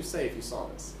 what would you say if you saw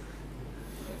this?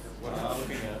 What am I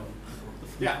looking at?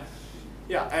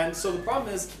 Yeah, and so the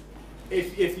problem is,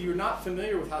 if you're not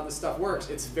familiar with how this stuff works,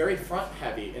 it's very front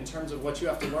heavy in terms of what you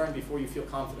have to learn before you feel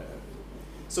confident in it.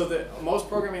 So that most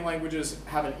programming languages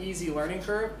have an easy learning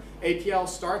curve. APL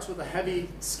starts with a heavy,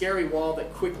 scary wall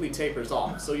that quickly tapers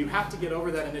off. So you have to get over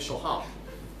that initial hump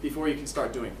before you can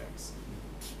start doing things.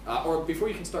 Or before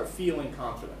you can start feeling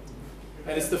confident.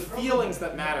 And it's the feelings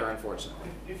that matter, unfortunately.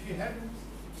 If you hadn't,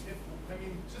 I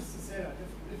mean, just to say that,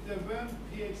 if there weren't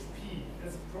PHP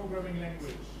as a programming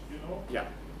language, you know, yeah,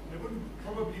 there wouldn't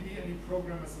probably be any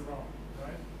programmers around,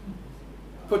 right?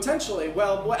 Potentially.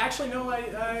 Well, actually, no,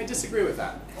 I disagree with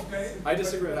that. Okay. I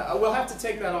disagree with that. We'll have to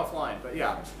take that offline, but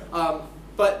yeah.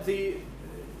 But the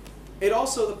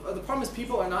problem is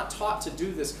people are not taught to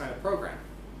do this kind of program,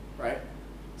 right?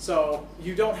 So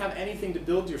you don't have anything to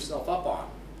build yourself up on,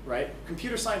 right?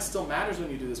 Computer science still matters when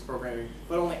you do this programming,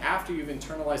 but only after you've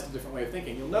internalized a different way of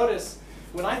thinking. You'll notice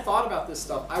when I thought about this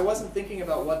stuff, I wasn't thinking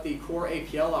about what the core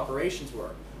APL operations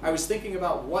were. I was thinking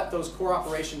about what those core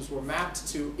operations were mapped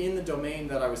to in the domain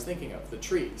that I was thinking of, the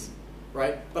trees,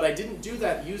 right? But I didn't do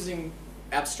that using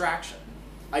abstraction.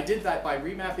 I did that by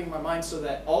remapping my mind so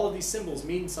that all of these symbols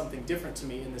mean something different to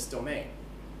me in this domain.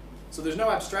 So there's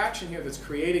no abstraction here that's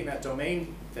creating that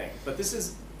domain thing. But this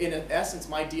is, in essence,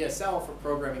 my DSL for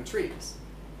programming trees.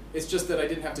 It's just that I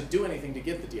didn't have to do anything to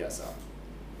get the DSL.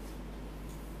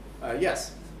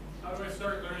 Yes? How do I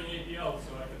start learning APL so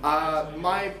I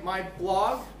can... My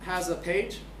blog has a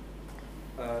page.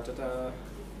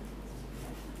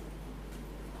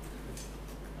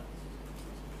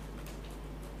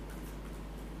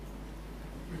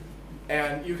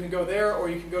 And you can go there, or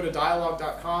you can go to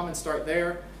dialogue.com and start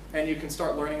there, and you can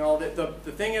start learning all of it.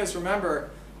 The thing is,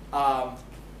 remember,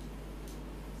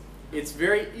 it's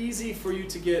very easy for you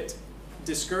to get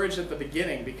discouraged at the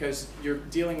beginning because you're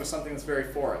dealing with something that's very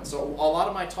foreign. So a lot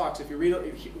of my talks, if you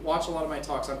watch a lot of my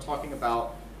talks, I'm talking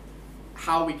about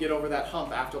how we get over that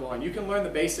hump after the line. You can learn the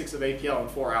basics of APL in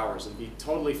 4 hours and be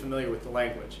totally familiar with the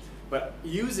language. But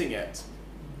using it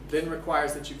then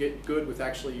requires that you get good with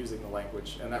actually using the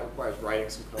language, and that requires writing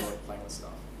some code and playing with stuff.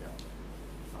 Yeah.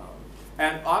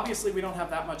 And obviously we don't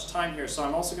have that much time here, so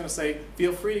I'm also going to say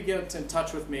feel free to get in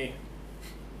touch with me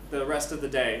the rest of the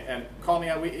day and call me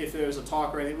out if there's a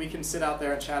talk or anything. We can sit out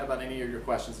there and chat about any of your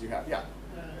questions you have. Yeah?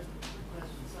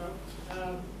 Question.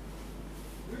 So,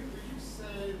 would you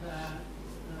say that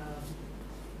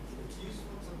it's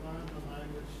useful to learn the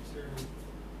language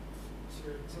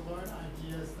to learn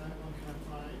ideas that one can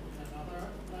apply in another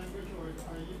language, or is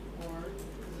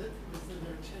the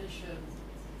notation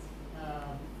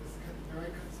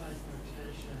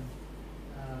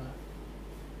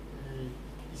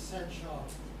quintessential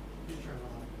feature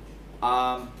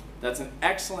language? That's an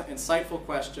excellent, insightful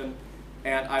question.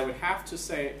 And I would have to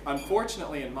say,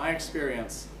 unfortunately, in my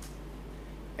experience,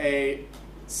 a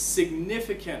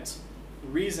significant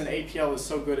reason APL is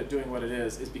so good at doing what it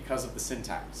is because of the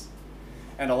syntax.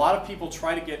 And a lot of people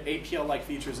try to get APL-like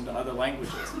features into other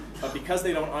languages, but because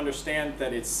they don't understand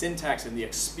that it's syntax and the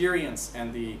experience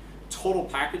and the total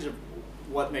package of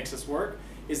what makes this work,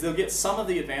 is they'll get some of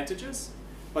the advantages,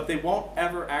 but they won't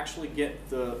ever actually get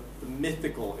the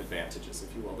mythical advantages,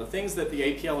 if you will. The things that the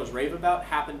APLers rave about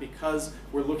happen because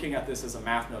we're looking at this as a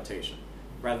math notation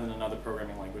rather than another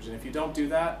programming language. And if you don't do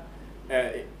that,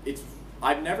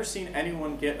 I've never seen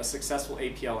anyone get a successful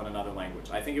APL in another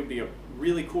language. I think it would be a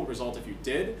really cool result if you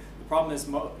did. The problem is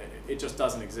it just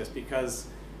doesn't exist, because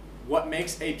what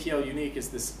makes APL unique is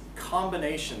this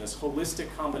combination, this holistic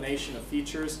combination of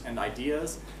features and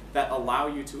ideas that allow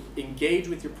you to engage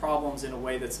with your problems in a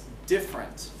way that's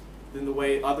different than the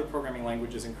way other programming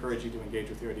languages encourage you to engage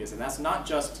with your ideas. And that's not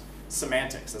just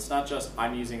semantics. That's not just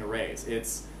I'm using arrays.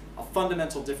 It's a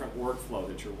fundamental different workflow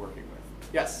that you're working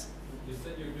with. Yes? You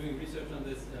said you're doing research on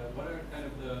this. What are kind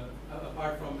of the,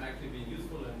 apart from actually being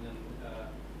useful and then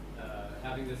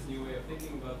having this new way of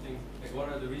thinking about things, like what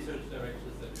are the research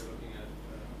directions that you're looking at?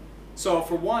 So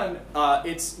for one,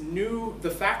 it's new.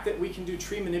 The fact that we can do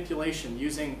tree manipulation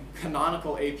using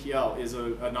canonical APL is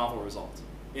a novel result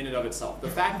in and of itself. The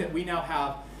fact that we now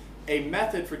have a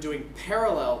method for doing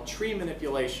parallel tree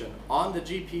manipulation on the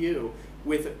GPU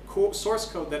with source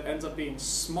code that ends up being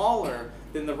smaller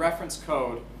than the reference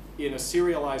code in a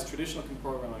serialized traditional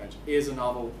programming language is a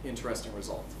novel, interesting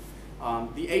result.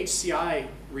 The HCI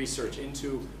research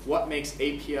into what makes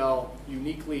APL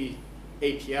uniquely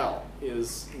APL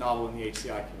is novel in the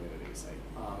HCI community, say.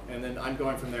 And then I'm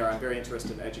going from there. I'm very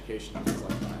interested in education and things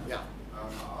like that. Yeah.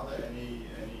 Are there any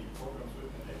programs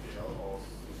written in APL or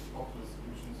popular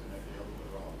solutions in APL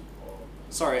around? Or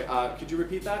Sorry, could you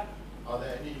repeat that? Are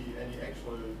there any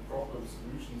actual problem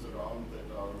solutions around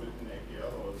that are written in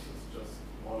APL, or is this just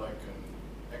more like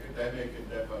an academic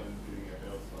endeavor in doing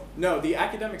APL stuff? No, the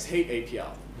academics hate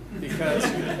APL because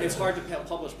it's hard to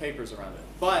publish papers around it.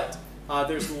 But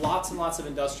there's lots and lots of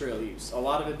industrial use, a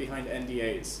lot of it behind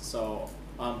NDAs. So,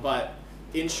 but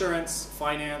insurance,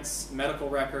 finance, medical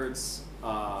records,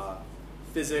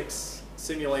 physics,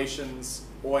 simulations,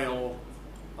 oil,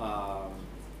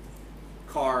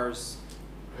 cars.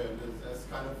 And as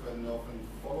kind of an often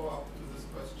follow-up to this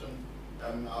question,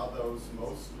 are those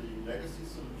mostly legacy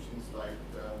solutions like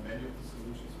many of the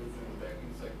solutions within the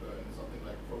banking sector in something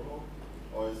like Prolo?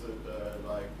 Or is it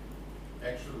like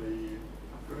actually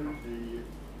currently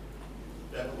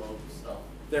developed stuff?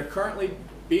 They're currently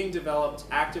being developed,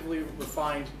 actively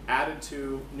refined, added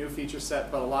to new feature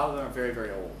set, but a lot of them are very,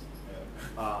 very old.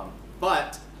 Yeah.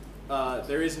 But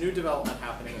there is new development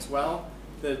happening as well.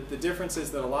 The difference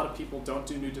is that a lot of people don't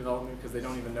do new development because they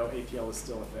don't even know APL is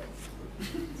still a thing.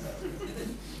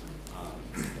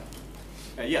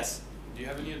 Yes? Do you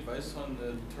have any advice on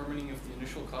determining if the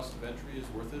initial cost of entry is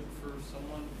worth it for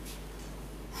someone?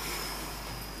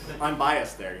 I'm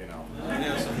biased there, you know.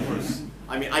 Yes, of course.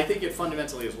 I mean, I think it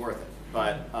fundamentally is worth it,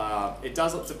 but it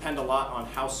does depend a lot on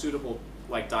how suitable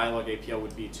like Dialog APL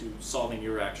would be to solving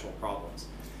your actual problems.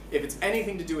 If it's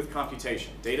anything to do with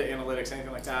computation, data analytics,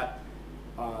 anything like that,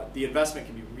 the investment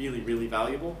can be really, really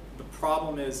valuable. The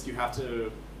problem is you have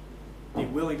to be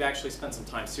willing to actually spend some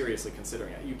time seriously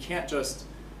considering it. You can't just,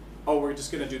 oh, we're just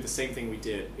going to do the same thing we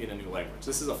did in a new language.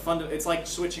 This is it's like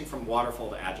switching from waterfall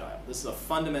to agile. This is a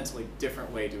fundamentally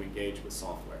different way to engage with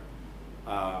software.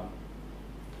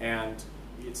 And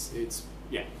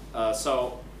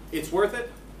so it's worth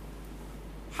it.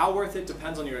 How worth it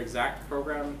depends on your exact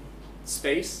program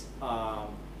space.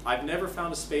 I've never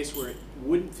found a space where it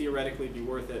wouldn't theoretically be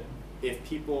worth it if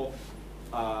people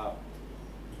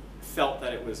felt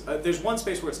that it was. There's one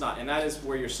space where it's not, and that is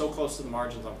where you're so close to the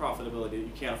margins on profitability that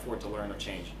you can't afford to learn or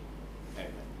change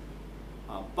anything.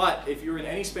 But if you're in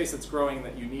any space that's growing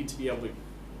that you need to be able to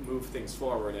move things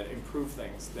forward and improve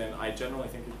things, then I generally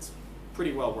think it's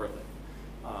pretty well worth it.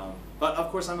 But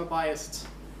of course, I'm a biased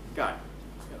guy.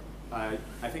 I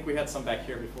think we had some back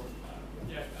here before.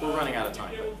 Yeah, we're running out of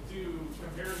time. Would you be able to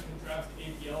compare and contrast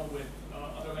APL with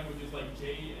other languages like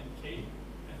J and K?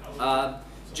 And how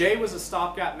J was a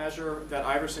stopgap measure that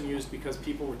Iverson used because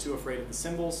people were too afraid of the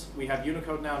symbols. We have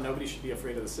Unicode now. Nobody should be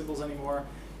afraid of the symbols anymore.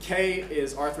 K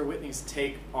is Arthur Whitney's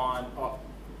take on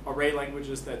array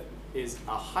languages that is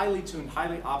a highly tuned,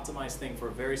 highly optimized thing for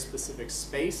a very specific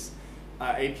space.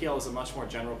 APL is a much more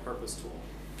general purpose tool.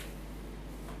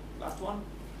 Last one?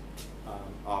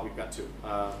 We've got two.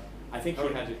 I think you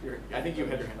had your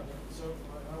hand up. So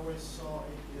I always saw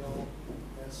APL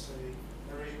as a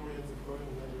array-oriented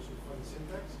programming language with funny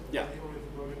syntax. Yeah.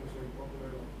 Array-oriented programming is very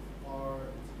popular. R,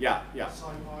 Yeah, yeah.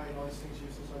 SciPy, and all these things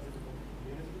used in scientific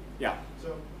community. Yeah.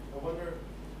 So I wonder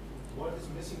what is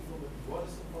missing from it. What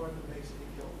is the part that makes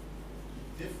APL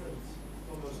different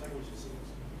from those languages?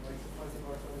 Like finding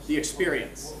hard to understand. The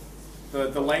experience.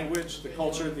 The language, the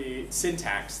culture, the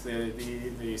syntax,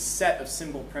 the set of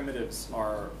symbol primitives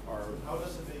are. How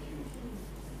does it make you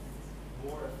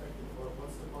more effective, or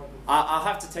what's the part that? I'll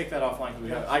have to take that offline.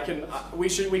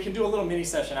 We can do a little mini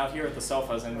session out here at the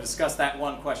sofas and discuss that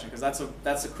one question, because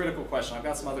that's a critical question. I've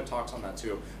got some other talks on that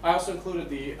too. I also included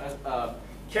the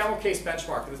camel case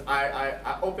benchmark.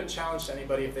 I open challenge to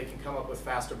anybody if they can come up with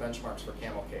faster benchmarks for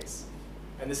camel case.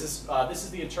 And this is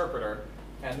the interpreter.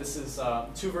 And this is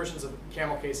 2 versions of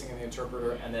camel casing in the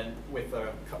interpreter, and then with the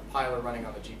compiler running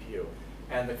on the GPU.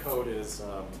 And the code is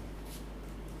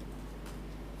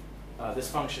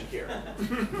this function here.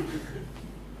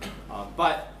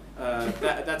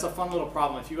 That's a fun little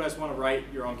problem. If you guys want to write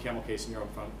your own camel case in your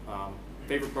own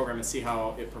favorite program and see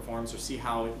how it performs or see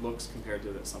how it looks compared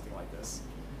to something like this.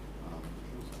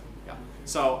 Yeah.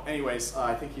 So anyways,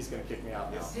 I think he's going to kick me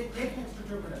out now. Take extra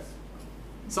 2 minutes.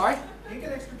 Sorry? Take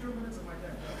an extra 2 minutes of my time.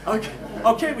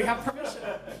 Okay, we have permission.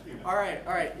 All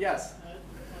right, yes.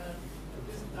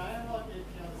 Is Dialog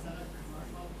APL, is that a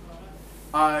commercial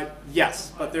product?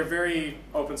 Yes, but they're very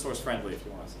open source friendly if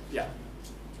you want to say. Yeah.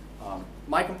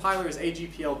 My compiler is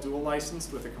AGPL dual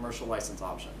licensed with a commercial license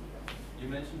option. You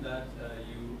mentioned that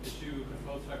you issue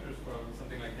control structures for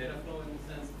something like data flow in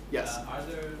a sense. Yes. Are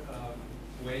there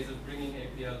ways of bringing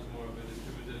APL to more of a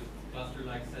distributed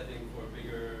cluster-like setting for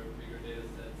bigger data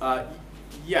sets?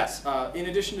 Yes. In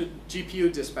addition to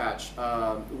GPU dispatch,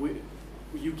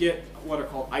 you get what are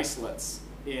called isolates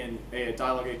in a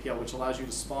Dialog APL, which allows you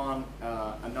to spawn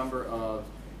a number of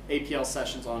APL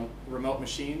sessions on remote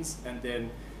machines and then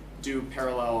do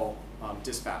parallel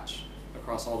dispatch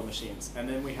across all the machines. And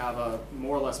then we have a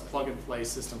more or less plug-and-play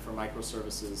system for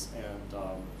microservices and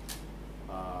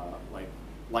like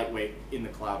lightweight in the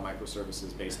cloud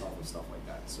microservices based off of stuff like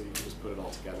that. So you can just put it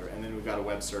all together. And then we've got a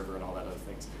web server and all that other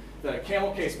things. The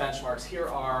camel case benchmarks, here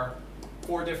are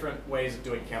 4 different ways of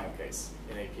doing camel case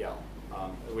in APL,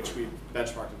 which we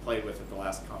benchmarked and played with at the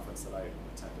last conference that I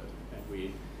attended. And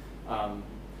we,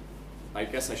 I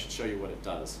guess I should show you what it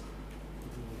does.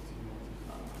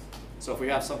 So if we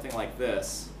have something like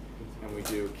this, and we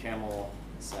do camel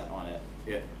set on it,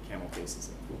 it camel cases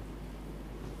it.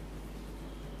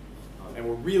 And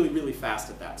we're really, really fast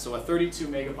at that. So a 32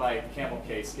 megabyte camel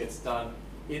case gets done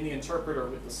in the interpreter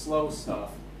with the slow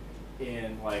stuff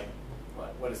in like,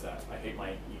 what is that? I hate my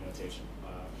E notation.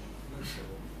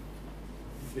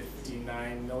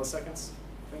 59 milliseconds,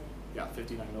 I think. Yeah,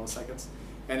 59 milliseconds.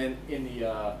 And in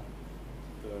the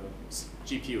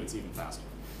GPU, it's even faster.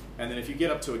 And then if you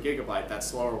get up to a gigabyte, that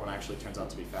slower one actually turns out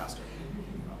to be faster.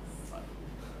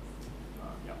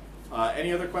 Yeah.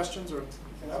 Any other questions or?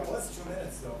 That was 2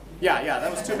 minutes, though. Yeah,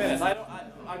 that was 2 minutes.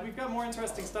 We've got more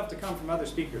interesting stuff to come from other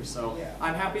speakers, so yeah.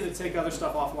 I'm happy to take other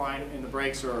stuff offline in the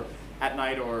breaks or at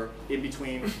night or in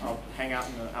between. I'll hang out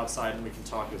in the outside and we can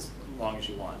talk as long as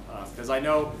you want, because I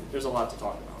know there's a lot to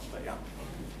talk about. But yeah,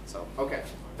 so okay,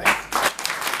 thanks.